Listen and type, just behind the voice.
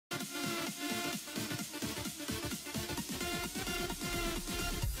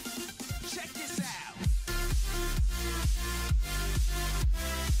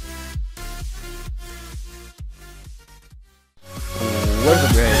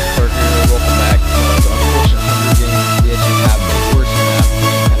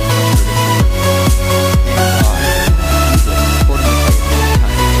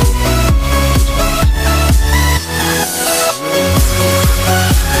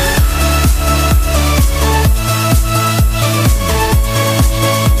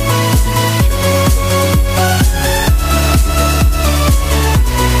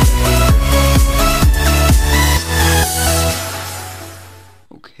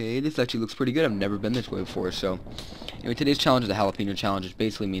Okay, this actually looks pretty good. I've never been this way before, so... Anyway, today's challenge is the jalapeno challenge, which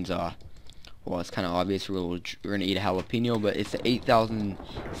basically means, well, it's kind of obvious we're gonna eat a jalapeno, but it's the 8,000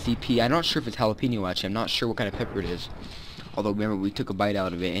 CP. I'm not sure if it's jalapeno, actually. I'm not sure what kind of pepper it is. Although, remember, we took a bite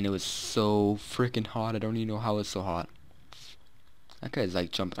out of it, and it was so freaking hot. I don't even know how it's so hot. That guy's,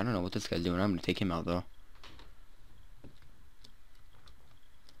 like, jumping. I don't know what this guy's doing. I'm gonna take him out, though.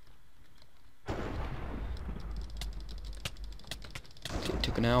 Okay,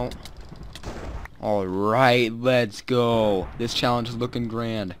 took him out. Alright, let's go. This challenge is looking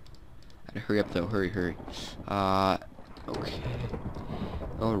grand. I gotta hurry up, though. Hurry. Okay.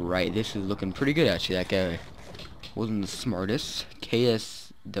 Alright, this is looking pretty good, actually. That guy wasn't the smartest.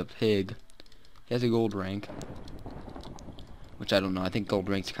 KS the pig. He has a gold rank. Which I don't know. I think gold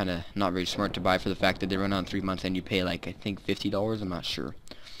rank's kind of not very smart to buy for the fact that they run on 3 months and you pay, like, I think $50. I'm not sure.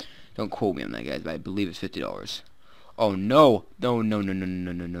 Don't quote me on that, guys, but I believe it's $50. Oh, no. No.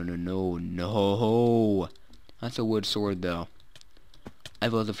 That's a wood sword, though. I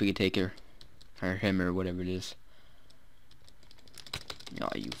love if we could take her. Or him, or whatever it is. Oh,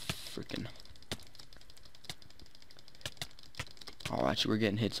 you freaking... Oh, actually, we're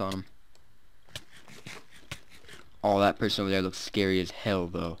getting hits on him. Oh, that person over there looks scary as hell,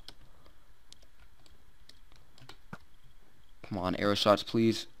 though. Come on, arrow shots,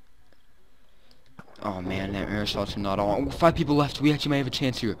 please. Oh, man, that arrow shots are not on. Oh, 5 people left. We actually might have a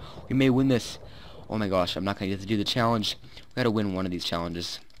chance here. We may win this. Oh, my gosh, I'm not going to get to do the challenge. We got to win one of these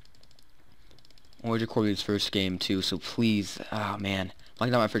challenges. Or Corey's first game, too, so please. Oh, man.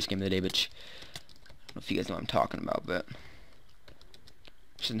 Like, not my first game of the day, but... I don't know if you guys know what I'm talking about, but...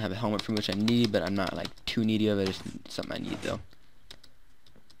 Shouldn't have a helmet for me, which I need, but I'm not, like, too needy of it. It's something I need, though.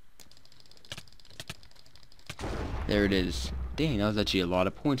 There it is. Dang, that was actually a lot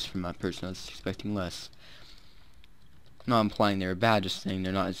of points from that person. I was expecting less. I'm not implying they're bad, just saying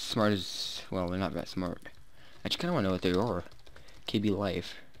they're not as smart as... Well, they're not that smart. I just kind of want to know what they are. KB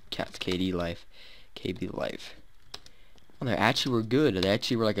Life. Cats KD Life. KB Life. Well, they actually were good. They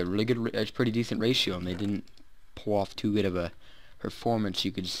actually were like a really good, pretty decent ratio, and they didn't pull off too good of a performance,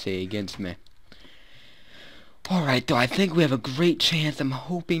 you could say, against me. Alright, though, I think we have a great chance. I'm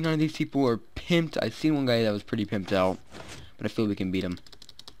hoping none of these people are pimped. I've seen one guy that was pretty pimped out, but I feel we can beat him.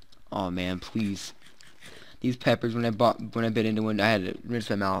 Oh man, please. These peppers, when I bit into one, I had to rinse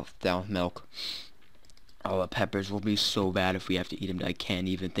my mouth down with milk. Oh, the peppers will be so bad if we have to eat them. I can't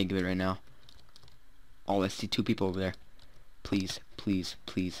even think of it right now. Oh, I see 2 people over there. Please.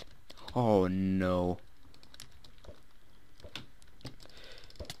 Oh no.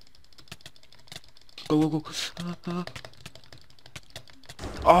 Go.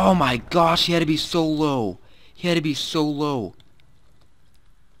 Oh my gosh, he had to be so low.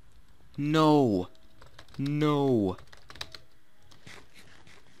 No.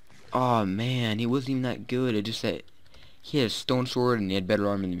 Oh man, he wasn't even that good. It just that he had a stone sword and he had better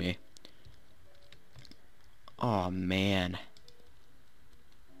armor than me. Oh man.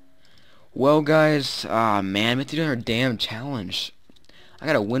 Well guys, man, we have to do our damn challenge. I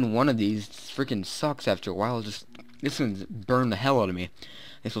gotta win one of these. It freaking sucks after a while. This one's burned the hell out of me. I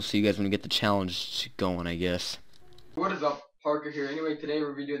guess we'll see you guys when we get the challenge going, I guess. What is up, Parker here. Anyway, today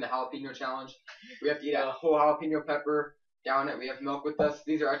we're doing the jalapeno challenge. We have to eat a whole jalapeno pepper, down it. We have milk with us.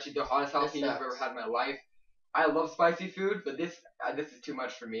 These are actually the hottest jalapenos I've ever had in my life. I love spicy food, but this is too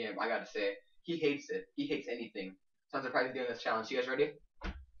much for me, I gotta say. He hates it. He hates anything. So I'm surprised he's doing this challenge. You guys ready?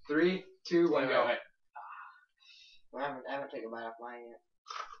 3, 2, 1, go. I haven't taken a bite off mine yet.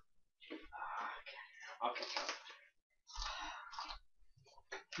 Okay.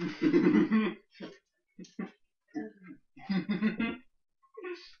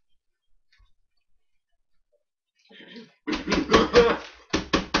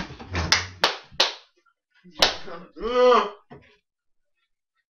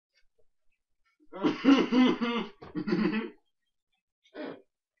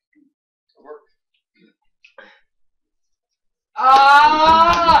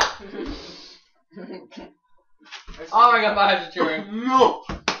 Ah! Oh my god, my eyes are chewing. No!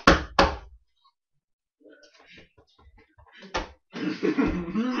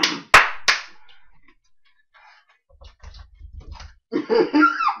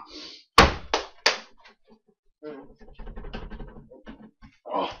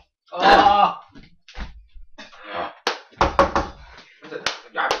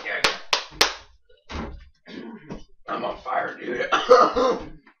 I'm on fire, dude.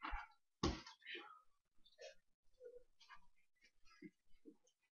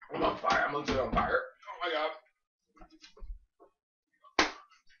 I'm on fire. I'm legit on fire. Oh my god.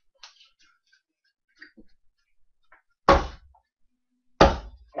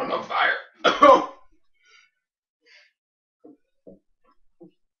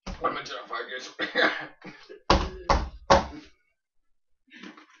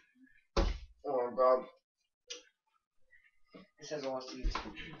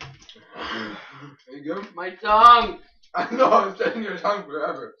 There you go. My tongue! I know, I'm staying your tongue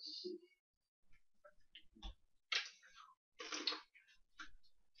forever.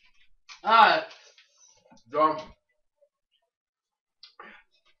 Ah! Dumb.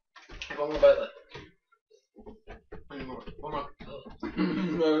 One more bite left. One more.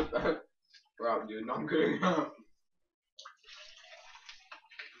 Wow, dude, no, I'm kidding.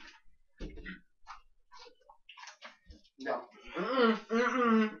 No.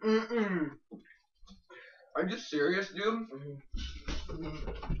 Are you serious, dude?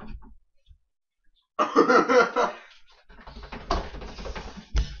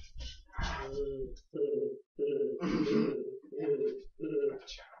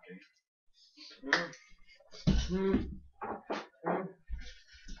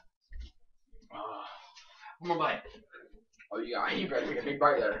 One more bite. Oh yeah, you better take a big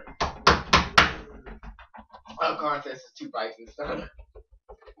bite there. Oh god, this is 2 bites instead.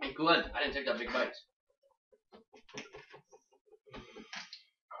 Hey, Glenn, I didn't take that big bite.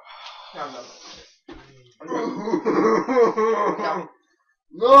 No.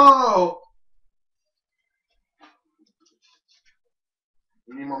 No.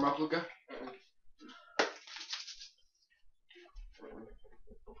 You need more milk, Luca?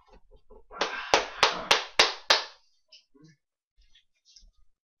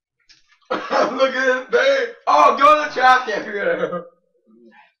 Look at this babe. Oh, go to the trash can.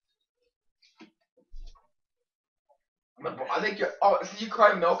 I think you're. Oh, so you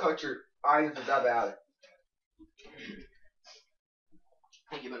cry milk out your eyes is that bad?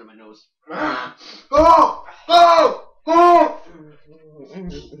 I give it in my nose. Oh! Oh! Oh!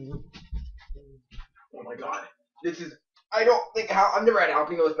 Oh my god. This is. I don't think how. I've never had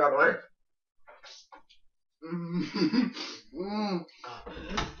jalapenos that way.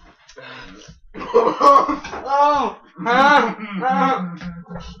 Oh! Nah.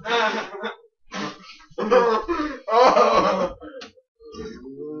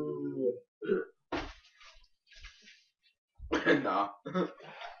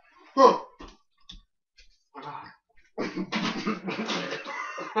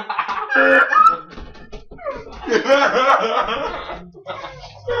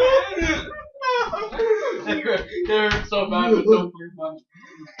 They're so bad, but so funny.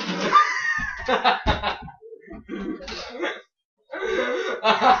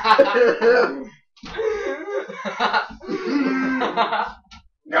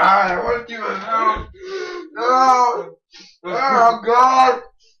 God, I want to do it now. No. Oh God.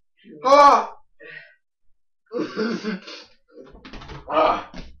 Oh.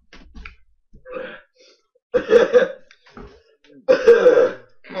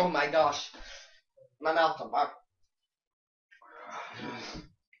 Oh my gosh. My mouth on fire.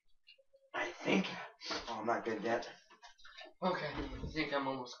 I think. Oh, I'm not good yet. Okay, I think I'm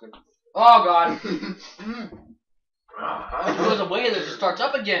almost good. Oh god. It goes away and then it starts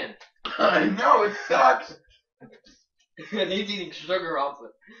up again. I know, it sucks. And he's eating sugar off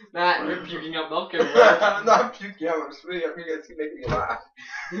it. Matt, you're puking up milk everywhere. I'm not puking, I'm spitting up. You guys keep making me laugh.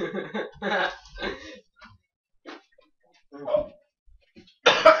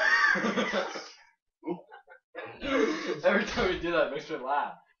 Every time we do that, it makes me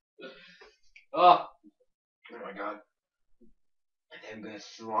laugh. Oh. Oh my god. I'm gonna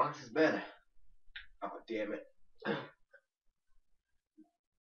as long as it's been. Oh damn it. Are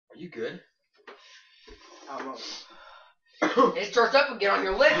you good? It starts up again on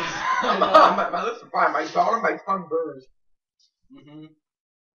your lips. my lips are fine. My bottom, my tongue burns.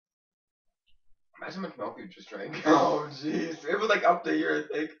 Imagine how much milk you just drank. Oh jeez. It was like up to here,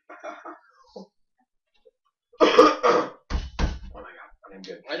 I think. Oh my god, I'm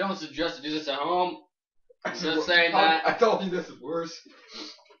good. I don't suggest to do this at home. I'm just saying that. I told you this is worse.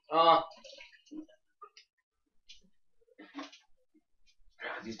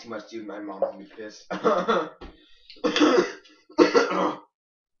 If you too much, dude, my mom's gonna be pissed. I'm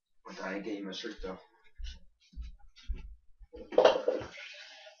trying to get you my shirt though.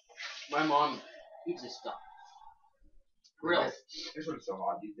 My mom eats this stuff. Really? This one's so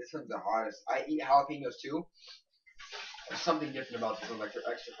hot, dude. This one's the hottest. I eat jalapenos too. There's something different about this one, like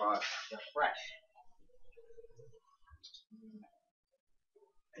they're extra hot. They're fresh.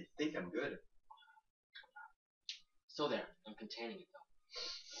 I think I'm good. Still there. I'm containing it though.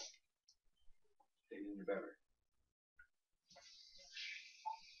 Maybe you're better.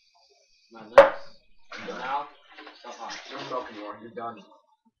 My lips, my mouth, so hot. No milk anymore. You're done.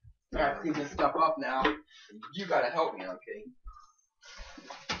 I gotta clean this stuff up now. You gotta help me, okay?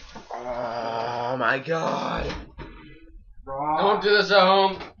 Oh my god. Don't do this at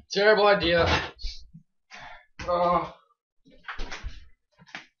home. Terrible idea. Oh.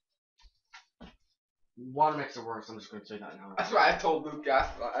 Water makes it worse. I'm just gonna say that now. That's what I told Luke. I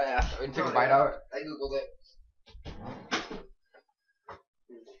asked him to take a bite out. I googled it.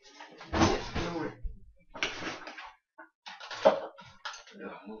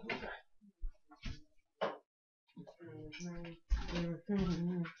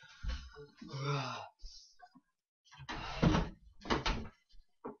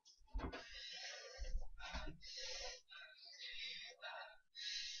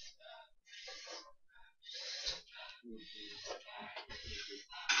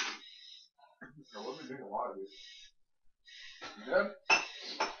 I wasn't drinking water, dude. You good?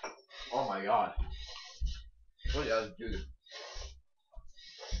 Oh my god. What does dude?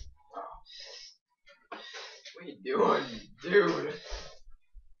 What are you doing, dude?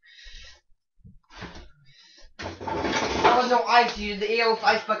 There was no ice. You did the EOS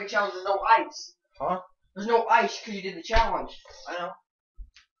ice bucket challenge. There's no ice. Huh? There's no ice because you did the challenge. I know.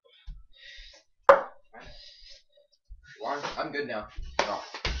 Well, I'm good now. Oh.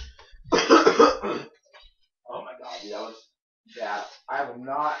 Oh my god, dude, that was bad. I will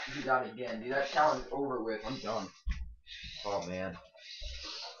not do that again, dude. That challenge is over with. I'm done. Oh man.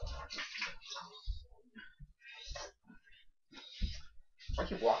 I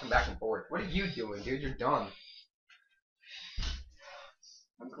keep walking back and forth. What are you doing, dude? You're done.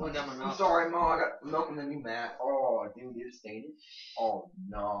 I'm going down my I'm mouth. sorry, Mom. I got milk in the new mat. Oh, dude, you just stained it? Oh,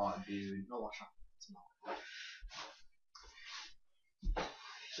 no, dude. No wash off.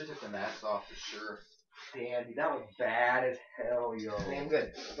 Should took the mask off for sure. Damn, dude, that was bad as hell, yo. Man, I'm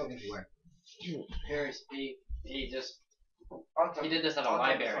good. Don't think you were. Harris, he did this at a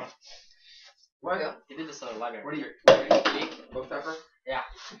library. What? He did this at a library. What do you? Ghost pepper? Yeah.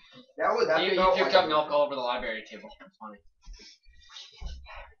 That He felt picked like up milk all over the library table. It's funny.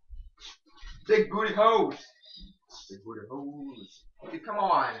 Big booty hose. Big booty hose. Dude, come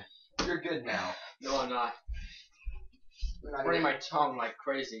on. You're good now. No, I'm not. We're not Burning gonna- my tongue like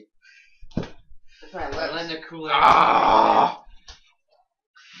crazy. That's my I'm lips. letting the Kool-Aid. Ah!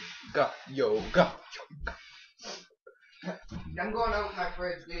 Go, yo, go. I'm going out with my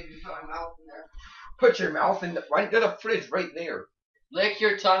fridge, dude. You put my mouth in there. Put your mouth in the. Why there's a fridge right there? Lick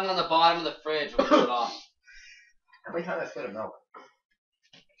your tongue on the bottom of the fridge when you put it off. How many times I spit a milk?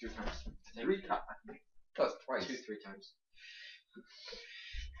 2 times. I think. 3 times. Plus twice. 2, 3 times.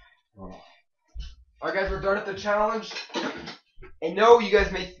 Oh. Alright guys, we're done with the challenge. I know you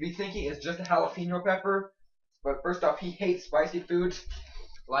guys may be thinking it's just a jalapeno pepper, but first off, he hates spicy foods.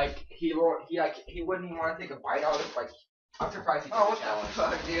 Like he wouldn't want to take a bite out of it. Like I'm surprised he did the challenge.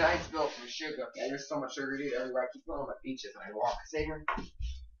 Fuck, dude, I spilled some sugar. Yeah, there's so much sugar, dude. Everywhere. I keep going on my beaches and I walk. Saber.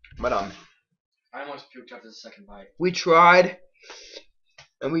 But I almost puked after the second bite. we tried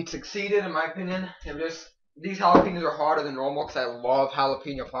and we succeeded, in my opinion. It was just these jalapenos are harder than normal because I love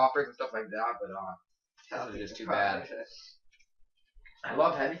jalapeno poppers and stuff like that. But this is just too bad. I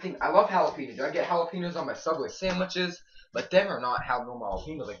love everything. I love jalapenos. I get jalapenos on my Subway sandwiches, but them are not how normal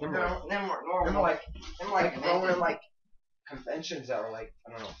jalapenos. Like them are like growing in like conventions that are like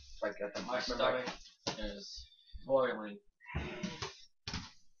I don't know, like at the My stomach is boiling. I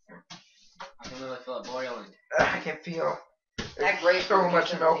can really feel it boiling. I can feel. That There's so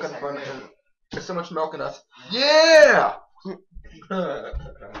much milk in front of him. There's so much milk in us. Yeah.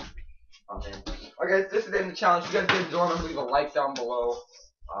 Oh man. Okay, this is the end of the challenge. If you guys did enjoy, remember to leave a like down below.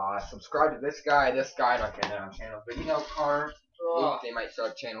 Subscribe to this guy, and I can't have channels. But you know, Connor, Luke, they might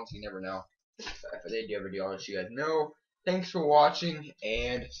start channels, you never know. If they do ever do, I'll let you guys know. Thanks for watching,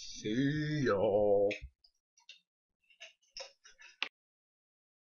 and see y'all.